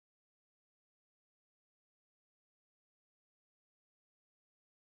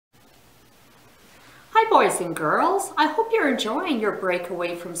Hi boys and girls, I hope you're enjoying your break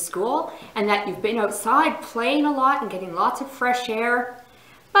away from school and that you've been outside playing a lot and getting lots of fresh air.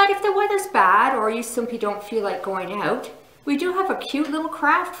 But if the weather's bad or you simply don't feel like going out, we do have a cute little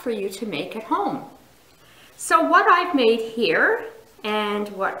craft for you to make at home. So what I've made here, and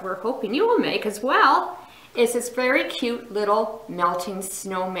what we're hoping you will make as well, is this very cute little melting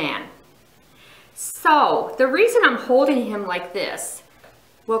snowman. So the reason I'm holding him like this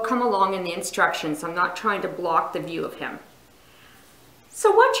will come along in the instructions. I'm not trying to block the view of him.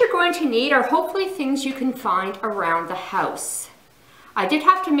 So what you're going to need are hopefully things you can find around the house. I did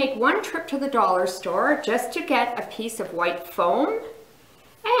have to make one trip to the dollar store just to get a piece of white foam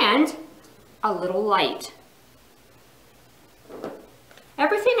and a little light.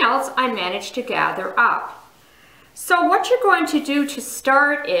 Everything else I managed to gather up. So what you're going to do to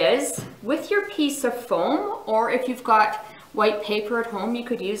start is, with your piece of foam, or if you've got white paper at home, you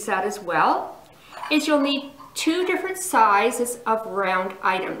could use that as well, is you'll need two different sizes of round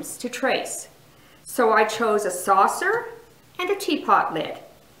items to trace. So I chose a saucer and a teapot lid.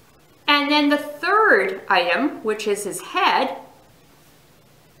 And then the third item, which is his head,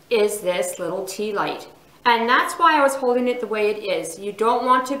 is this little tea light. And that's why I was holding it the way it is. You don't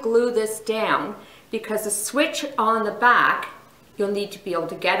want to glue this down because the switch on the back, you'll need to be able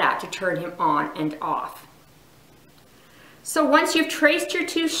to get at to turn him on and off. So once you've traced your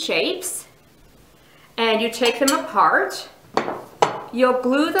two shapes and you take them apart, you'll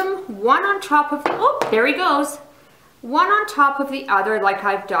glue them one on top of, oh, there he goes, one on top of the other like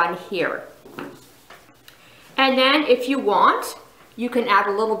I've done here. And then if you want, you can add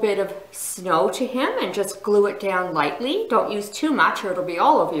a little bit of snow to him and just glue it down lightly. Don't use too much or it'll be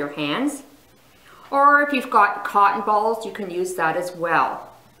all over your hands. Or if you've got cotton balls, you can use that as well.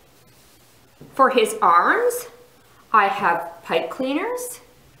 For his arms, I have pipe cleaners,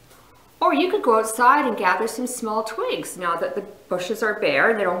 or you could go outside and gather some small twigs now that the bushes are bare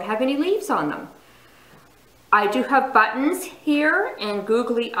and they don't have any leaves on them. I do have buttons here and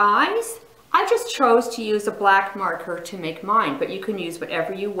googly eyes. I just chose to use a black marker to make mine, but you can use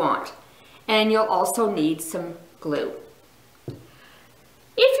whatever you want. And you'll also need some glue.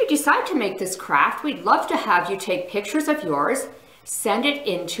 If you decide to make this craft, we'd love to have you take pictures of yours, send it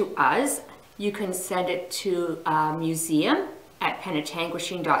in to us. You can send it to a museum at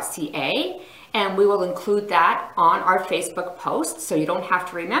penetanguishene.ca, and we will include that on our Facebook post, so you don't have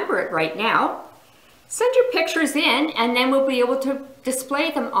to remember it right now. Send your pictures in, and then we'll be able to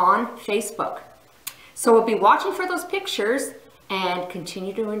display them on Facebook. So we'll be watching for those pictures and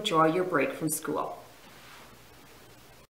continue to enjoy your break from school.